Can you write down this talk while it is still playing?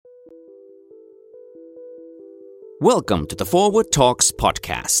Welcome to the Forward Talks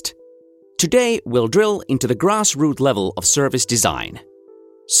podcast. Today we'll drill into the grassroot level of service design.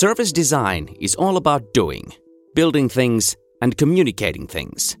 Service design is all about doing, building things, and communicating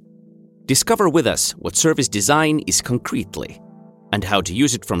things. Discover with us what service design is concretely, and how to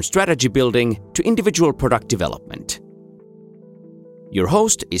use it from strategy building to individual product development. Your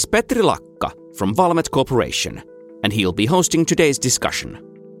host is Katri Tapola from Valmet Corporation, and he'll be hosting today's discussion.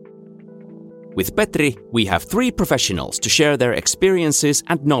 With Katri, we have three professionals to share their experiences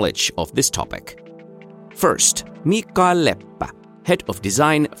and knowledge of this topic. First, Mikael Leppä, Head of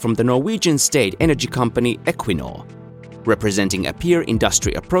Design from the Norwegian state energy company Equinor, representing a peer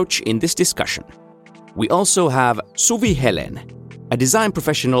industry approach in this discussion. We also have Suvi Helén, a design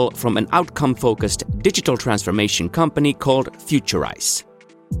professional from an outcome-focused digital transformation company called Futurice.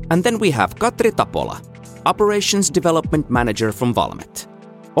 And then we have Katri Tapola, Operations Development Manager from Valmet.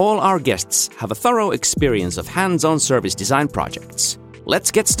 All our guests have a thorough experience of hands-on service design projects.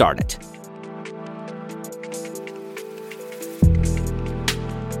 Let's get started.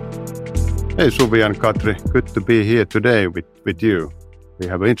 Hey Suvi and Katri, good to be here today with you. We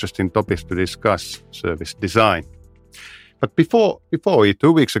have interesting topics to discuss, service design. But before it,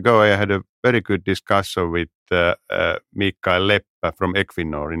 2 weeks ago, I had a very good discussion with Mikael Leppä from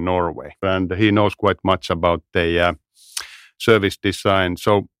Equinor in Norway. And he knows quite much about the service design.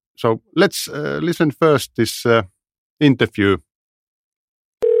 So let's listen first this interview.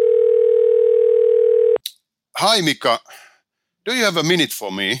 Hi Mika, do you have a minute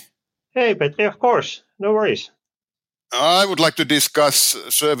for me? Hey Petri, of course, no worries. I would like to discuss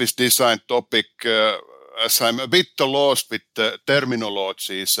service design topic as I'm a bit lost with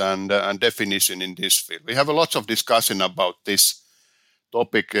terminologies and definition in this field. We have a lot of discussion about this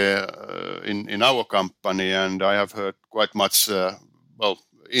topic in our company, and I have heard quite much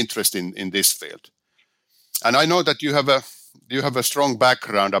interest in this field. And I know that you have a strong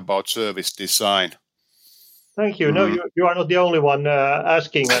background about service design. Thank you. No, you are not the only one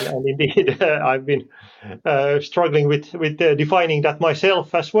asking, and indeed I've been struggling with defining that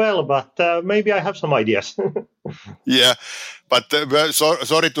myself as well. But maybe I have some ideas. Yeah, but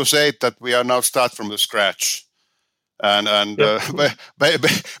sorry to say that we are now start from the scratch. And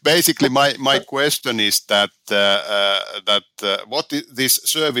basically, my question is that what this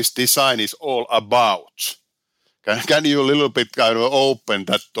service design is all about. Can you a little bit kind of open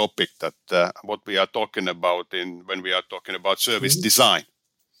that topic that what we are talking about when we are talking about service design?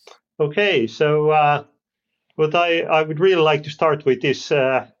 Okay, so what I would really like to start with is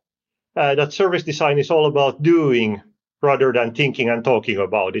that service design is all about doing rather than thinking and talking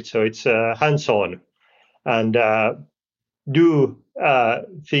about it. So it's hands-on and do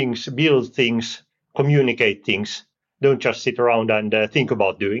things, build things, communicate things. Don't just sit around and think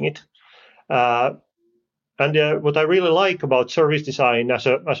about doing it. And what I really like about service design as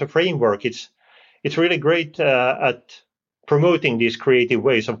a framework, it's really great at promoting these creative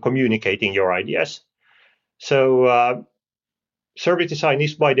ways of communicating your ideas. So service design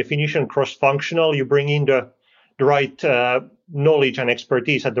is by definition cross-functional. You bring in the right knowledge and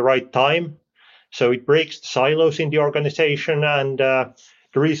expertise at the right time. So it breaks the silos in the organization, and the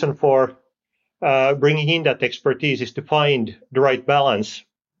reason for bringing in that expertise is to find the right balance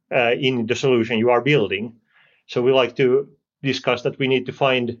in the solution you are building. So we like to discuss that we need to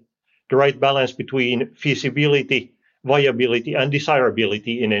find the right balance between feasibility, viability, and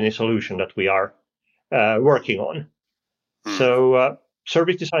desirability in any solution that we are working on. So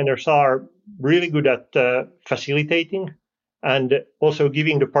service designers are really good at facilitating and also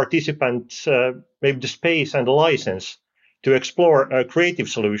giving the participants maybe the space and the license to explore creative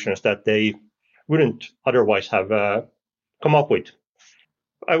solutions that they wouldn't otherwise have come up with.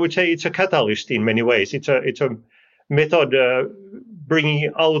 I would say it's a catalyst in many ways. It's a method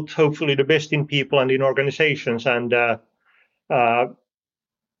bringing out hopefully the best in people and in organizations and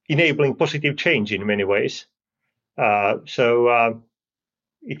enabling positive change in many ways. So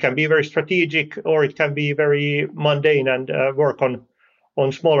it can be very strategic, or it can be very mundane and work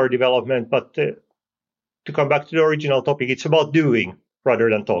on smaller development. But to come back to the original topic, it's about doing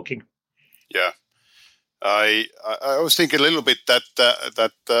rather than talking. Yeah. I was thinking a little bit that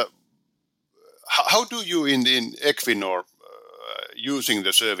how do you in Equinor using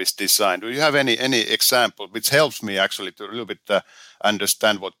the service design? Do you have any example which helps me actually to a little bit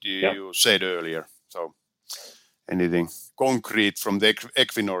understand what you said earlier? So anything concrete from the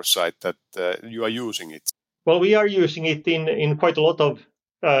Equinor side that you are using it? Well, we are using it in quite a lot of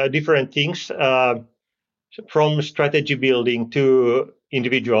different things, from strategy building to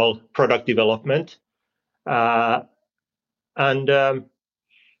individual product development.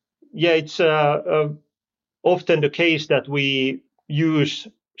 It's often the case that we use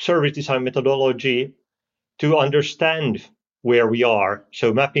service design methodology to understand where we are.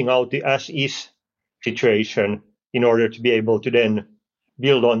 So mapping out the as-is situation in order to be able to then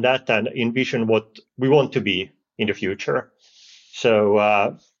build on that and envision what we want to be in the future.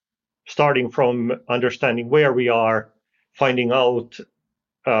 So starting from understanding where we are, finding out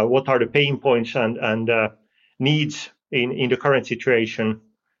what are the pain points and needs in the current situation,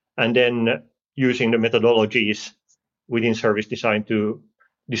 and then using the methodologies within service design to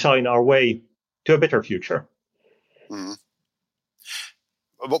design our way to a better future. Mm.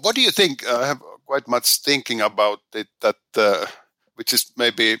 What do you think? I have quite much thinking about it, that which is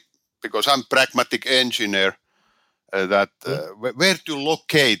maybe because I'm pragmatic engineer, where to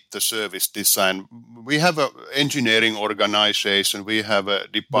locate the service design. We have an engineering organization, we have a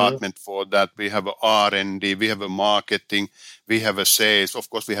department for that, we have a R&D, we have a marketing, we have a sales, of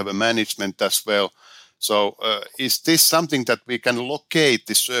course we have a management as well. So is this something that we can locate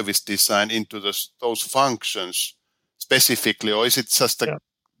the service design into those functions specifically, or is it just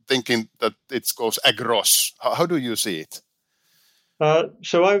thinking that it goes across? How do you see it?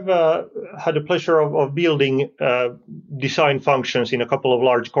 So I've had the pleasure of building design functions in a couple of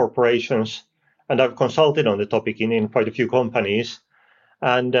large corporations, and I've consulted on the topic in quite a few companies.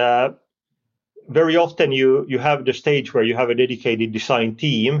 And very often you have the stage where you have a dedicated design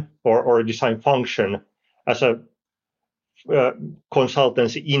team or a design function as a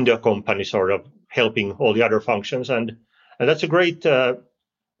consultancy in the company, sort of helping all the other functions. And that's a great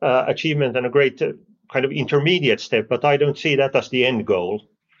achievement and a great kind of intermediate step, but I don't see that as the end goal.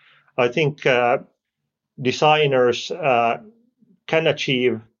 I think designers can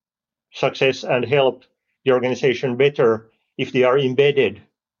achieve success and help the organization better if they are embedded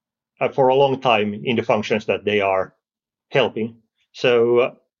for a long time in the functions that they are helping.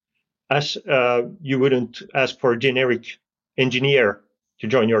 So as you wouldn't ask for a generic engineer to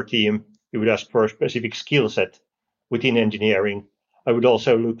join your team, you would ask for a specific skill set within engineering. I would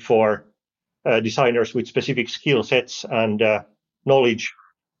also look for designers with specific skill sets and knowledge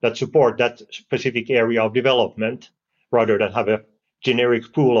that support that specific area of development, rather than have a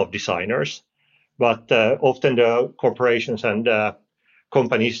generic pool of designers. But often the corporations and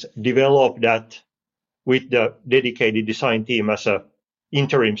companies develop that with the dedicated design team as an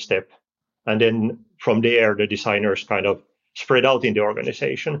interim step. And then from there, the designers kind of spread out in the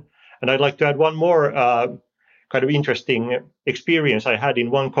organization. And I'd like to add one more kind of interesting experience I had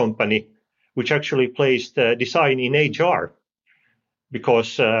in one company, which actually placed design in HR,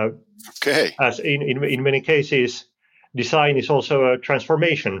 because as in many cases, design is also a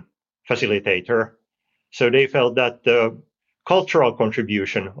transformation facilitator. So they felt that the cultural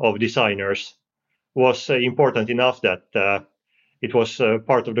contribution of designers was important enough that it was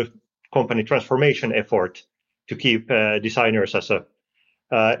part of the company transformation effort to keep designers as a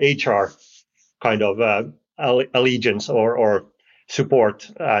HR kind of allegiance or support,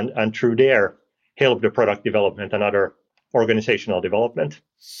 and through there help the product development and other organizational development.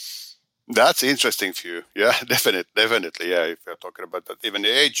 That's interesting view. Yeah, definitely. Yeah, if you're talking about that, even the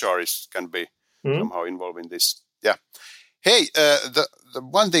HR can be somehow involved in this. Yeah. Hey, the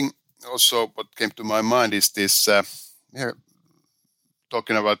one thing also what came to my mind is this.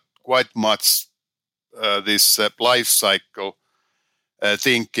 Talking about quite much this life cycle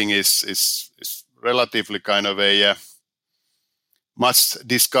thinking is relatively kind of a much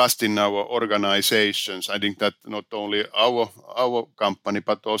discussed in our organizations. I think that not only our company,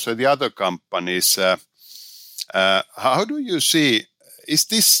 but also the other companies. How do you see, is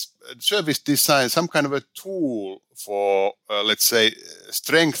this service design some kind of a tool for, let's say,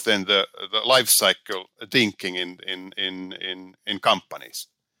 strengthen the life cycle thinking in companies?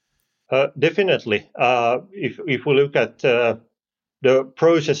 Definitely. If we look at the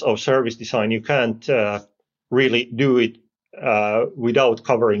process of service design, you can't really do it without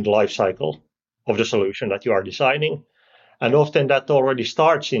covering the life cycle of the solution that you are designing. And often that already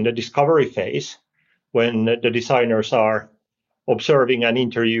starts in the discovery phase, when the designers are observing and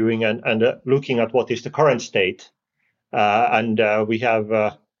interviewing and looking at what is the current state. And we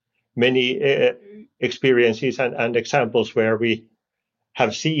have many experiences and examples where we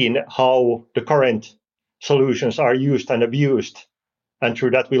have seen how the current solutions are used and abused. And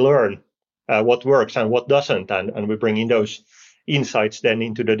through that, we learn what works and what doesn't. And we bring in those insights then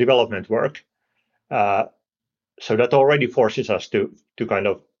into the development work. So that already forces us to kind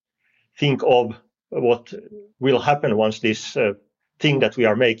of think of what will happen once this thing that we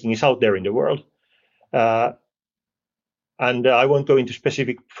are making is out there in the world. And I won't go into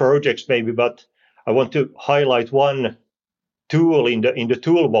specific projects maybe, but I want to highlight one tool in the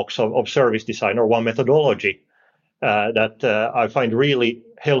toolbox of service design, or one methodology that I find really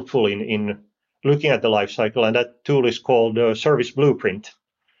helpful in looking at the life cycle, and that tool is called Service Blueprint,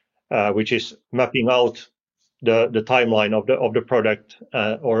 which is mapping out the timeline of the product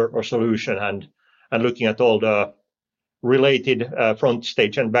or solution, and looking at all the related front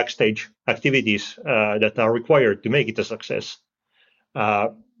stage and backstage activities that are required to make it a success.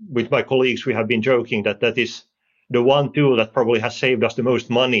 With my colleagues, we have been joking that is the one tool that probably has saved us the most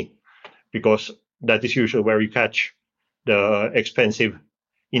money, because that is usually where you catch the expensive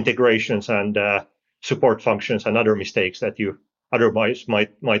integrations and support functions and other mistakes that you otherwise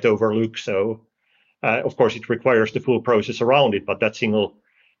might overlook. So, of course, it requires the full process around it, but that single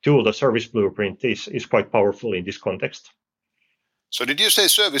tool, the Service Blueprint, is quite powerful in this context. So did you say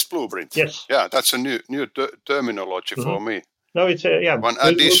Service Blueprint? Yes. Yeah, that's a new terminology for me. No, it's one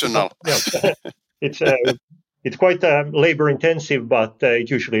additional. It's quite labor intensive, but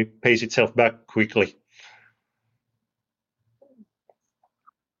it usually pays itself back quickly.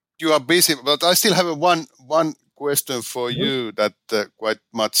 You are busy, but I still have one question for you that quite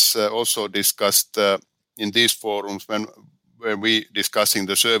much also discussed in these forums when we discussing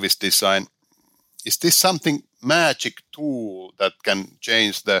the service design. Is this something magic tool that can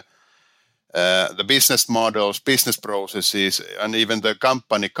change the business models, business processes, and even the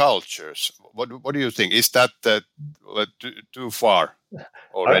company cultures? What do you think? Is that too far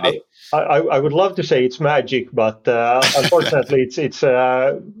already? I would love to say it's magic, but unfortunately, it's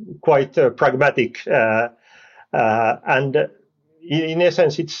quite pragmatic, and in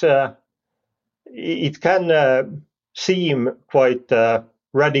essence, it can seem quite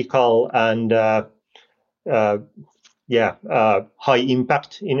radical and high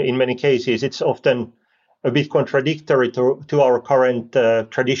impact in many cases. It's often a bit contradictory to our current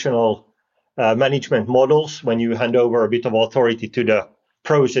traditional management models, when you hand over a bit of authority to the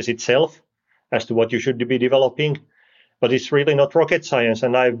process itself as to what you should be developing. But it's really not rocket science,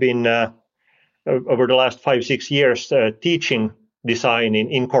 and I've been over the last 5-6 years teaching design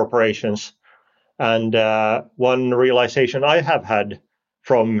in corporations, and one realization I have had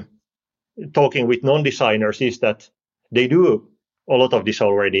from talking with non-designers is that they do a lot of this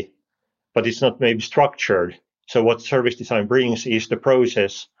already, but it's not maybe structured. So what service design brings is the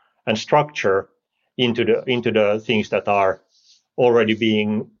process and structure into the things that are already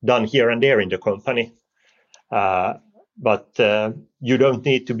being done here and there in the company. But you don't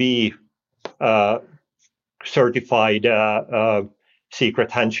need to be certified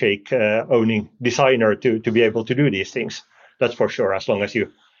secret handshake owning designer to be able to do these things. That's for sure, as long as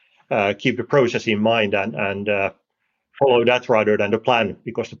you keep the process in mind and follow that rather than the plan,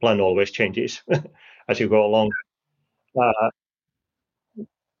 because the plan always changes as you go along.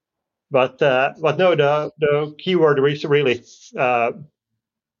 But no, the keyword is really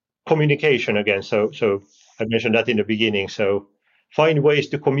communication again. So I mentioned that in the beginning. So find ways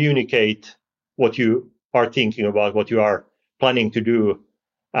to communicate what you are thinking about, what you are planning to do,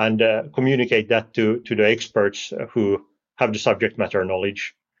 and communicate that to the experts who have the subject matter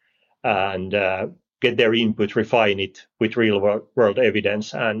knowledge, and get their input, refine it with real world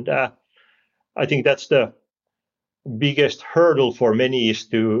evidence. And I think that's the biggest hurdle for many, is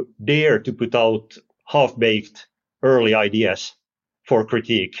to dare to put out half-baked early ideas for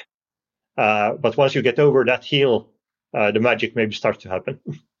critique. But once you get over that hill, the magic maybe starts to happen.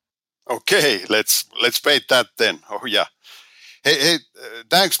 Okay, let's bait that then. Oh yeah. Hey,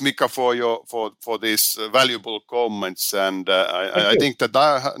 thanks, Mika, for these valuable comments, and I think that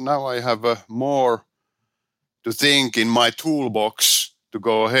now I have more to think in my toolbox to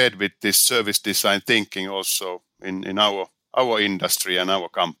go ahead with this service design thinking also in our industry and our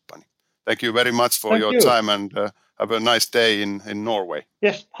company. Thank you very much for your time, and have a nice day in Norway.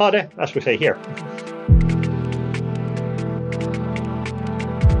 Yes, ha det, as we say here.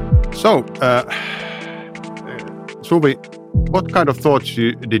 So, Suvi, what kind of thoughts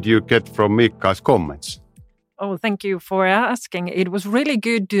did you get from Mika's comments? Oh, thank you for asking. It was really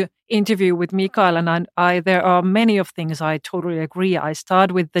good to interview with Mikael, and there are many of things I totally agree. I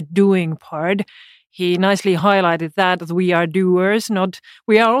start with the doing part. He nicely highlighted that we are doers,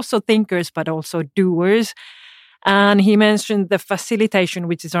 we are also thinkers, but also doers. And he mentioned the facilitation,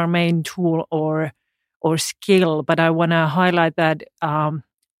 which is our main tool or skill. But I want to highlight that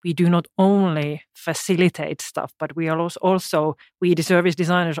we do not only facilitate stuff, but we are also the service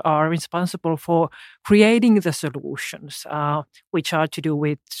designers are responsible for creating the solutions, which are to do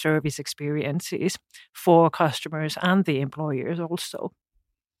with service experiences for customers and the employers also.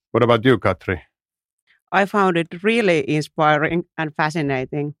 What about you, Katri? I found it really inspiring and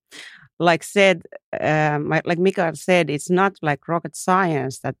fascinating. like Mikael said, it's not like rocket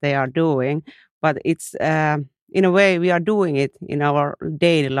science that they are doing, but it's in a way we are doing it in our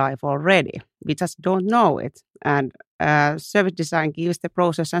daily life already. We just don't know it. And service design gives the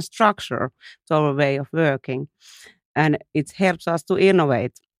process and structure to our way of working. And it helps us to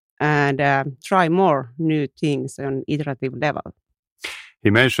innovate and try more new things on iterative level. He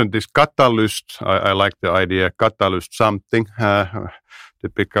mentioned this catalyst. I like the idea, catalyst something.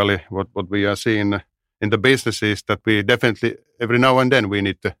 Typically, what we are seeing in the business is that we definitely, every now and then, we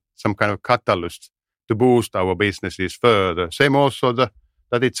need some kind of catalyst to boost our businesses further. Same also that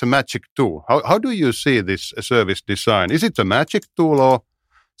it's a magic tool. How do you see this service design? Is it a magic tool or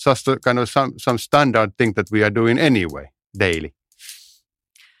just a kind of some standard thing that we are doing anyway, daily?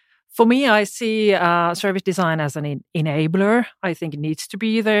 For me, I see service design as an enabler. I think it needs to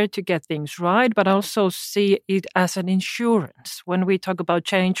be there to get things right, but also see it as an insurance. When we talk about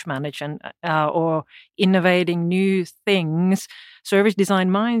change management or innovating new things, service design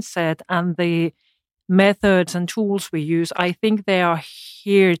mindset and the methods and tools we use, I think they are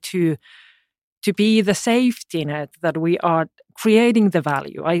here to be the safety net that we are creating the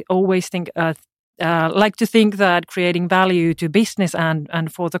value. I always think like to think that creating value to business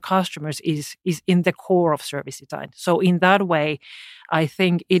and for the customers is in the core of service design. So in that way, I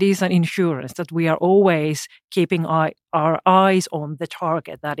think it is an insurance that we are always keeping our eyes on the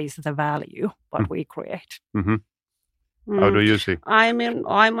target, that is the value what we create. Mm-hmm. How do you see? I'm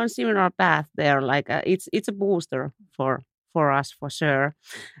on similar path there. Like it's a booster for us for sure,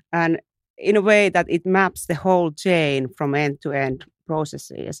 and in a way that it maps the whole chain from end to end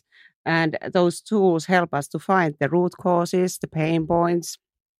processes. And those tools help us to find the root causes, the pain points,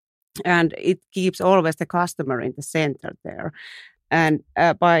 and it keeps always the customer in the center there. And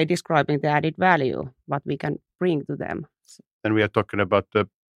by describing the added value, what we can bring to them. And we are talking about the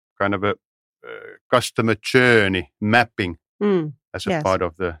kind of a customer journey mapping as a part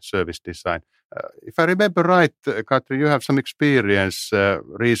of the service design. If I remember right, Katri, you have some experience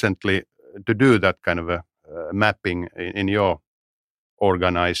recently to do that kind of a mapping in your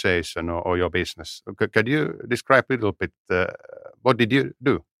organization or your business. Could you describe a little bit what did you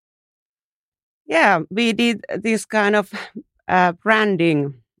do? Yeah, we did this kind of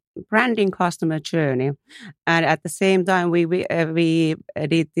branding customer journey, and at the same time we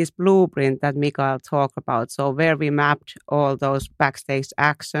did this blueprint that Mikael talked about. So where we mapped all those backstage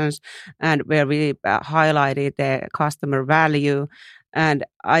actions and where we highlighted the customer value, and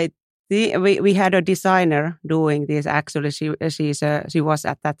we had a designer doing this. Actually, she was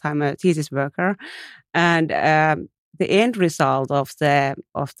at that time a thesis worker, and the end result of the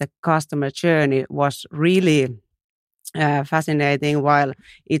customer journey was really fascinating. While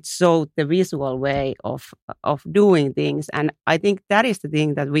it showed the visual way of doing things, and I think that is the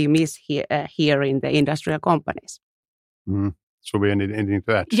thing that we miss here in the industrial companies. Mm. So we need anything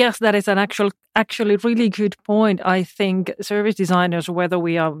to add? Yes, that is an actually really good point. I think service designers, whether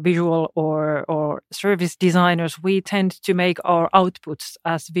we are visual or service designers, we tend to make our outputs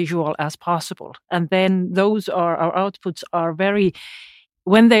as visual as possible. And then our outputs are very,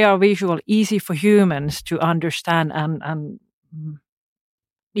 when they are visual, easy for humans to understand and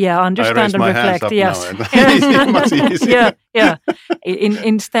understand and reflect. Yes, much easier. yeah.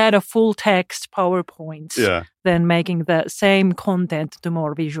 Instead of full text PowerPoints, then making the same content to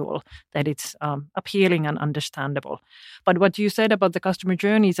more visual, that it's appealing and understandable. But what you said about the customer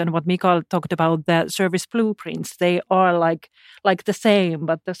journeys and what Mikael talked about, the service blueprints, they are like the same,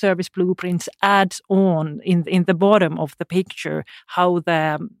 but the service blueprints adds on in the bottom of the picture how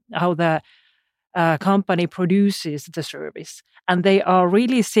the company produces the service. And they are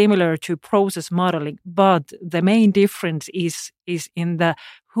really similar to process modeling, but the main difference is in the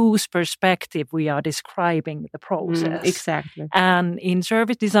whose perspective we are describing the process. Exactly. And in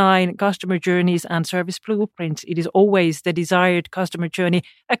service design, customer journeys and service blueprints, it is always the desired customer journey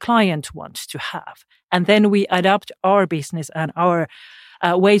a client wants to have. And then we adapt our business and our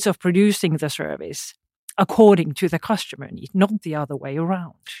ways of producing the service according to the customer need, not the other way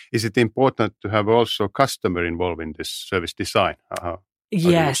around. Is it important to have also customer involved in this service design?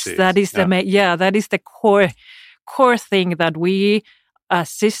 Yes, that is that is the core thing, that we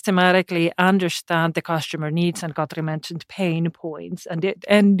systematically understand the customer needs, and Katri mentioned pain points and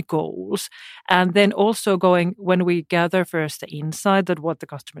end goals. And then also when we gather first the insight that what the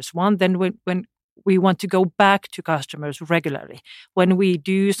customers want, then when we want to go back to customers regularly. When we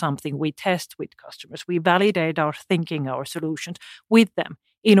do something, we test with customers. We validate our thinking, our solutions with them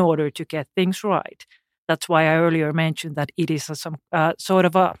in order to get things right. That's why I earlier mentioned that it is some sort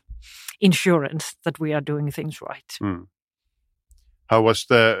of a insurance that we are doing things right. How was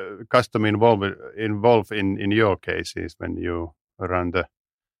the customer involved in your cases when you run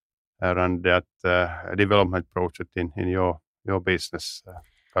that development project in your business?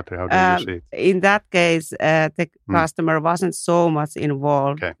 Katri, how do you see it? In that case, the customer wasn't so much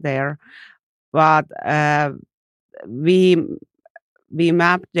involved there, but we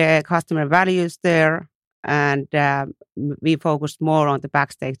mapped the customer values there, and we focused more on the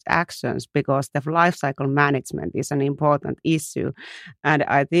backstage actions because the lifecycle management is an important issue. And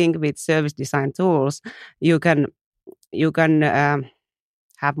I think with service design tools, you can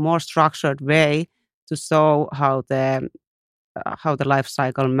have more structured way to show how the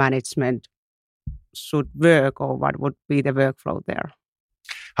lifecycle management should work, or what would be the workflow there.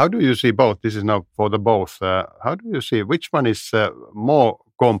 How do you see both? This is now for the both. How do you see which one is more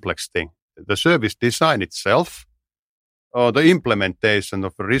complex thing? The service design itself, or the implementation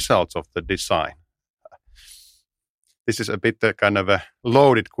of the results of the design? This is a bit kind of a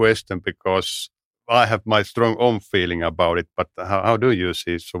loaded question because I have my strong own feeling about it. But how do you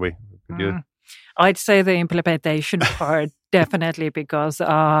see it? I'd say the implementation part definitely, because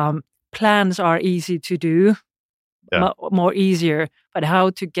plans are easy to do, more easier, but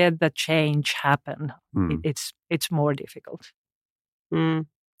how to get the change happen, it's more difficult.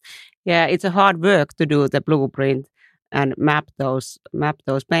 Yeah, it's a hard work to do the blueprint and map those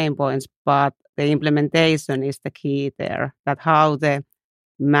pain points, but the implementation is the key there. That how the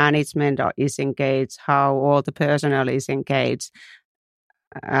management is engaged, how all the personnel is engaged.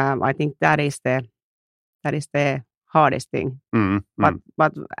 I think that is the hardest thing.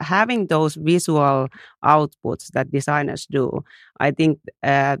 But having those visual outputs that designers do, I think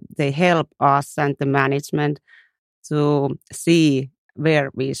they help us and the management to see where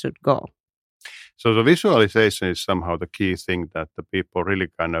we should go. So the visualization is somehow the key thing that the people really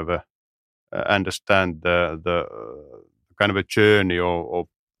kind of understand the kind of a journey or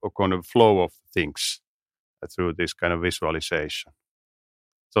kind of flow of things through this kind of visualization.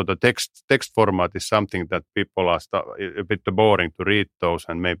 So the text format is something that people are a bit boring to read those,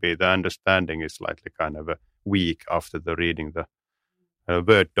 and maybe the understanding is slightly kind of weak after the reading the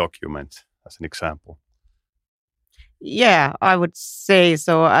Word document, as an example. Yeah, I would say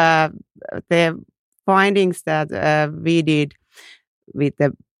so. The findings that we did with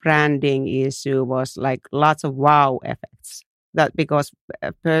the branding issue was like lots of wow effects. That because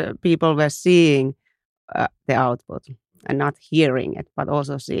people were seeing the output and not hearing it, but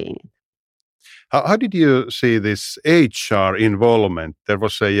also seeing it. How did you see this HR involvement? There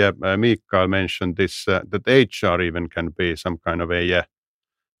was Mikael mentioned this, that HR even can be some kind of a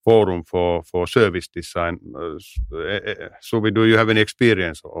forum for service design. Suvi, do you have any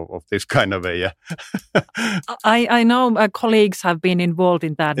experience of this kind of a? I know my colleagues have been involved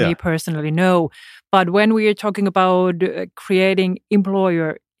in that. Me personally, no. But when we are talking about creating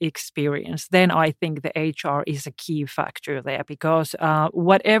employer experience, then I think the HR is a key factor there, because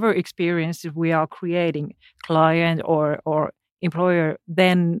whatever experience we are creating, client or employer,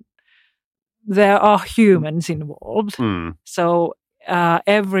 then there are humans involved. So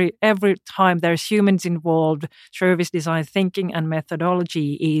every time there's humans involved, service design thinking and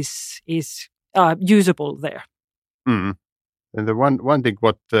methodology is usable there. And the one thing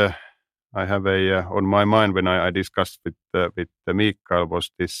what I have on my mind when I discussed with Mikael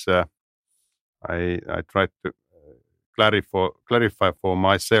was this. I tried to clarify for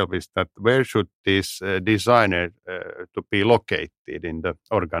myself is that where should this designer to be located in the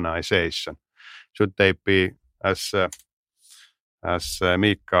organization? Should they be as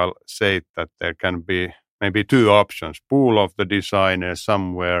Mikael said, that there can be maybe two options: pool of the designers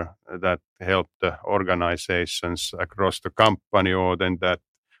somewhere that help the organizations across the company, or then that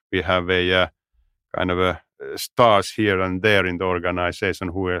we have a kind of a stars here and there in the organization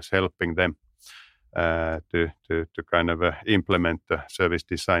who is helping them to kind of implement the service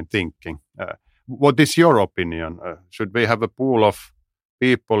design thinking. What is your opinion? Should we have a pool of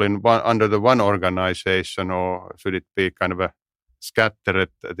people under the one organization, or should it be kind of a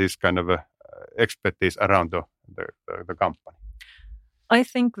scattered this kind of expertise around the company? I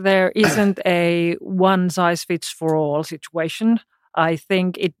think there isn't a one-size-fits-for-all situation. I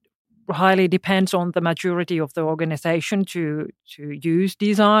think it highly depends on the maturity of the organization to use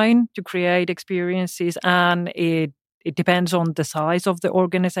design to create experiences, and it depends on the size of the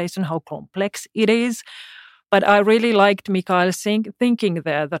organization, how complex it is. But I really liked Mikael's thinking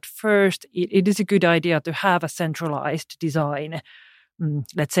there that first it is a good idea to have a centralized design,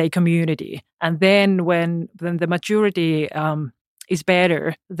 let's say community. And then when the maturity is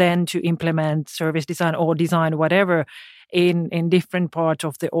better, then to implement service design or design whatever in different parts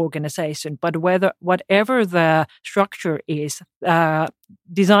of the organization. But whatever the structure is,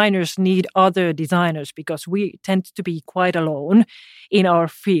 designers need other designers because we tend to be quite alone in our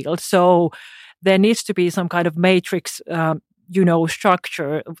field. So there needs to be some kind of matrix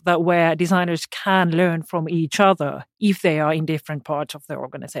structure where designers can learn from each other if they are in different parts of the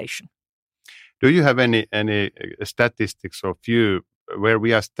organization. Do you have any statistics or view where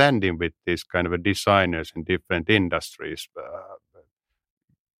we are standing with these kind of designers in different industries?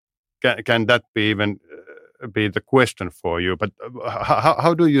 Can that be even be the question for you? But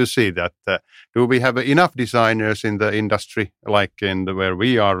how do you see that? Do we have enough designers in the industry, like where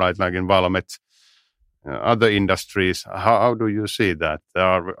we are, right, like in Valmet? Other industries, how do you see that?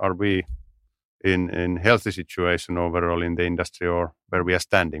 Are we in healthy situation overall in the industry, or where we are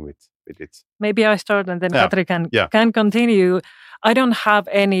standing with it? Maybe I start and then Katri can continue. I don't have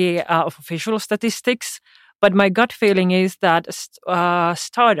any official statistics, but my gut feeling is that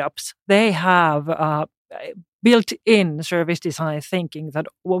startups, they have built-in service design thinking, that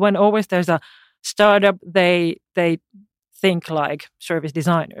when always there's a startup, they think like service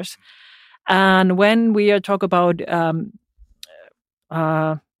designers. And when we are talking about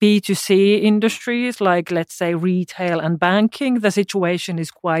B2C industries, like let's say retail and banking, the situation is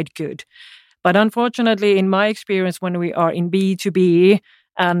quite good. But unfortunately, in my experience, when we are in B2B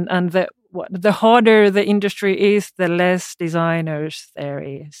and the harder the industry is, the less designers there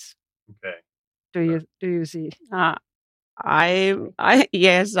is. Okay. Do you see?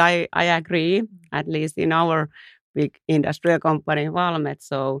 Yes, I agree. At least in our big industrial company, Valmet.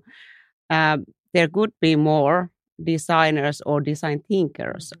 So there could be more designers or design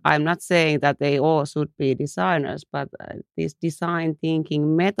thinkers. I'm not saying that they all should be designers, but this design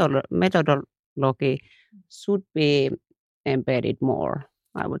thinking methodology should be embedded more,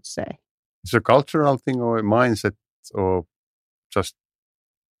 I would say. It's a cultural thing or a mindset, or just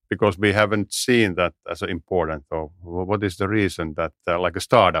because we haven't seen that as important? Or what is the reason that like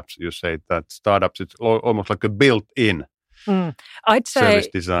startups, you say that startups, it's almost like a built-in I'd say service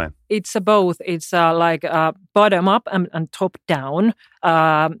design. It's both. It's like bottom up and top down.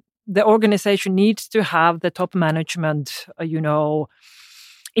 The organization needs to have the top management,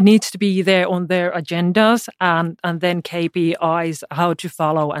 it needs to be there on their agendas and then KPIs, how to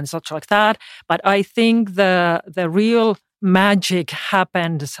follow and such like that. But I think the real magic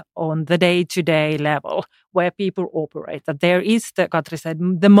happens on the day-to-day level where people operate. That there is, Katri said,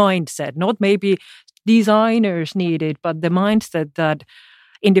 the mindset, not maybe designers needed, but the mindset that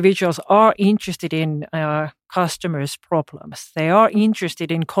individuals are interested in customers' problems. They are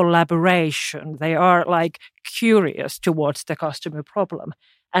interested in collaboration. They are like curious towards the customer problem.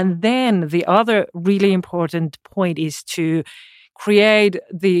 And then the other really important point is to create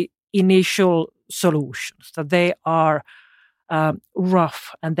the initial solutions, that they are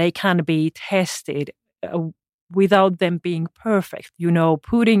rough and they can be tested without them being perfect,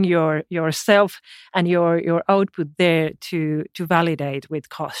 putting yourself and your output there to validate with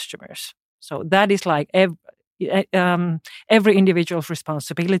customers. So that is like every individual's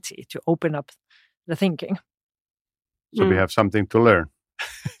responsibility to open up the thinking. So we have something to learn.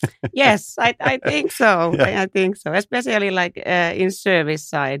 Yes, I think so. Yeah. I think so, especially like in service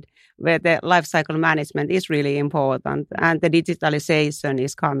side, where the life cycle management is really important, and the digitalization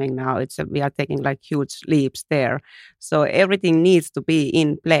is coming now. We are taking like huge leaps there. So everything needs to be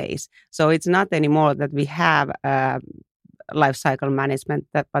in place. So it's not anymore that we have life cycle management,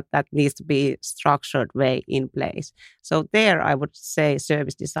 but that needs to be structured way in place. So there, I would say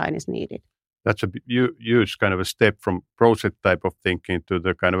service design is needed. That's a huge kind of a step from project type of thinking to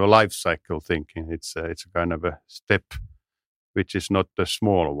the kind of a life cycle thinking. It's a kind of a step which is not a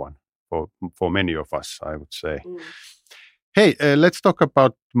small one for many of us, I would say. Hey, let's talk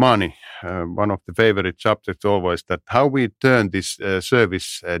about money. One of the favorite subjects always, that how we turn this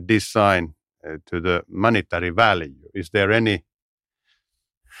service design to the monetary value. Is there any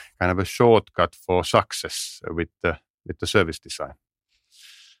kind of a shortcut for success with the service design?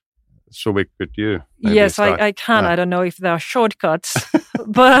 Suvi, could you? Yes, I can. I don't know if there are shortcuts,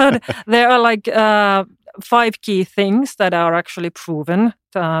 but there are like 5 key things that are actually proven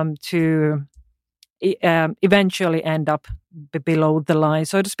to eventually end up below the line,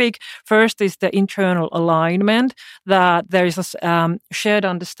 so to speak. First is the internal alignment, that there is a shared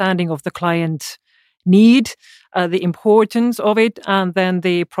understanding of the client need, the importance of it, and then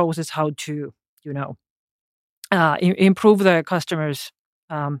the process how to, improve the customer's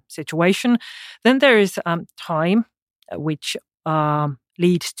situation. Then there is time, which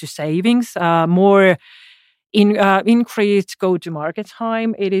leads to savings, more increased go-to-market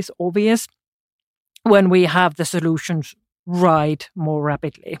time. It is obvious. when we have the solutions right more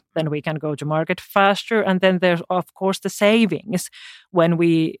rapidly, then we can go to market faster. And then there's, of course, the savings when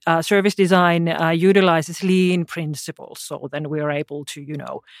we service design utilizes lean principles. So then we are able to,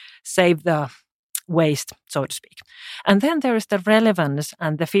 save the waste, so to speak. And then there is the relevance.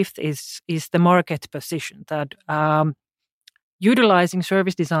 And the fifth is the market position, that utilizing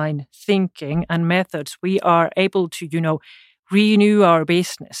service design thinking and methods, we are able to, renew our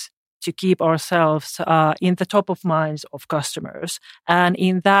business to keep ourselves in the top of minds of customers. And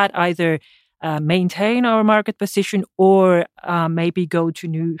in that, either maintain our market position or maybe go to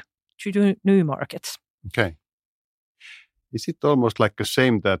new markets. Okay. Is it almost like the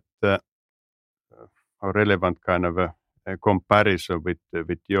same that a relevant kind of a comparison with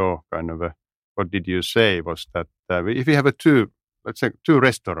your kind of a, what did you say was that if you have two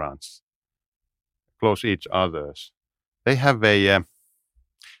restaurants close each others, they have a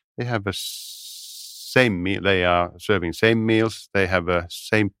same meal. They are serving same meals. They have a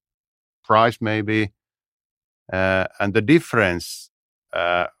same price maybe, and the difference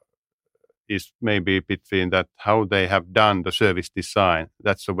is maybe between that how they have done the service design.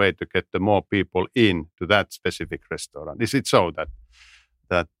 That's a way to get the more people in to that specific restaurant. Is it so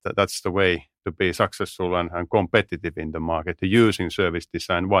that's the way to be successful and competitive in the market, using service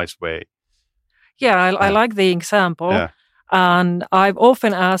design wise way? Yeah, I like the example. Yeah. And I've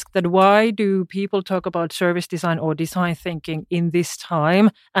often asked that why do people talk about service design or design thinking in this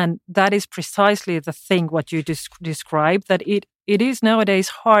time? And that is precisely the thing what you described, that it is nowadays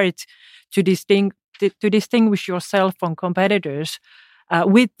hard to distinguish yourself from competitors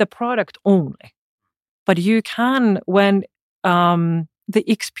with the product only. But you can when the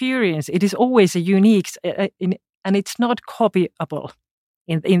experience, it is always a unique, and it's not copyable.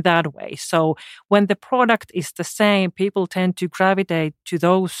 In that way. So when the product is the same, people tend to gravitate to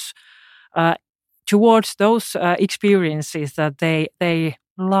those towards those experiences that they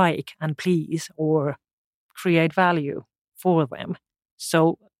like and please or create value for them.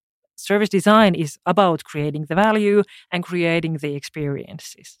 So service design is about creating the value and creating the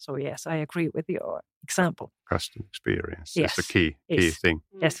experiences. So yes, I agree with your example. Customer experience is the key thing.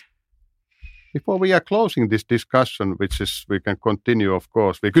 Yes. Before we are closing this discussion, we can continue, of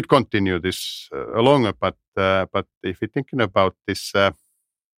course. We could continue this longer, but if you're thinking about this,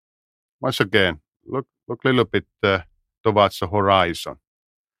 once again, look a little bit towards the horizon.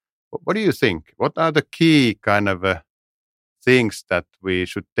 What do you think? What are the key kind of things that we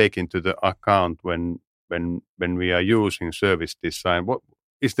should take into the account when we are using service design?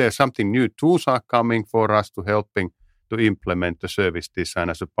 Is there something new tools are coming for us to helping to implement the service design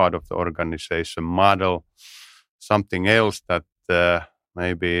as a part of the organization model, something else that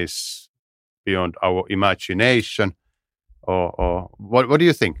maybe is beyond our imagination, or what do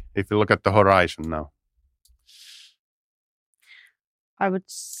you think if you look at the horizon now? I would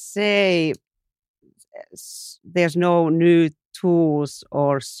say there's no new tools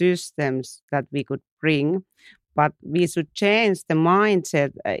or systems that we could bring, but we should change the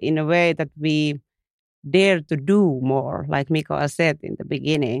mindset in a way that we dare to do more, like Mikael said in the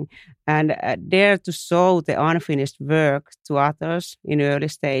beginning, and dare to show the unfinished work to others in early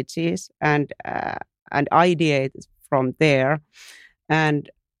stages and ideate from there. And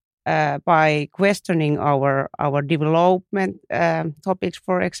by questioning our development topics,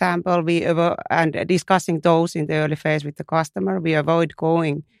 for example, and discussing those in the early phase with the customer, we avoid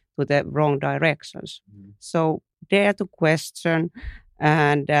going to the wrong directions. Mm-hmm. So dare to question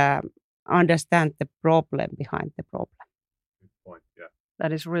and understand the problem behind the problem. Good point, yeah.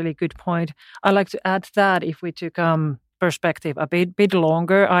 That is a really good point. I'd like to add that if we took perspective a bit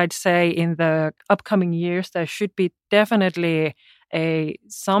longer, I'd say in the upcoming years, there should be definitely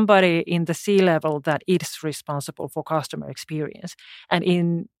somebody in the C-level that is responsible for customer experience. And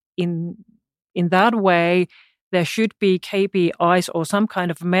in that way, there should be KPIs or some kind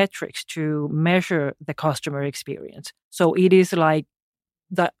of metrics to measure the customer experience. So it is like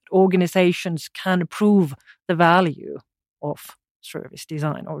that organizations can prove the value of service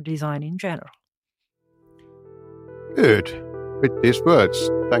design or design in general. Good. With these words,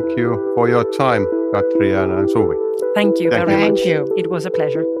 thank you for your time, Katri and Suvi. Thank you very much. Thank you. It was a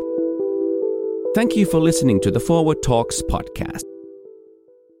pleasure. Thank you for listening to the Forward Talks podcast.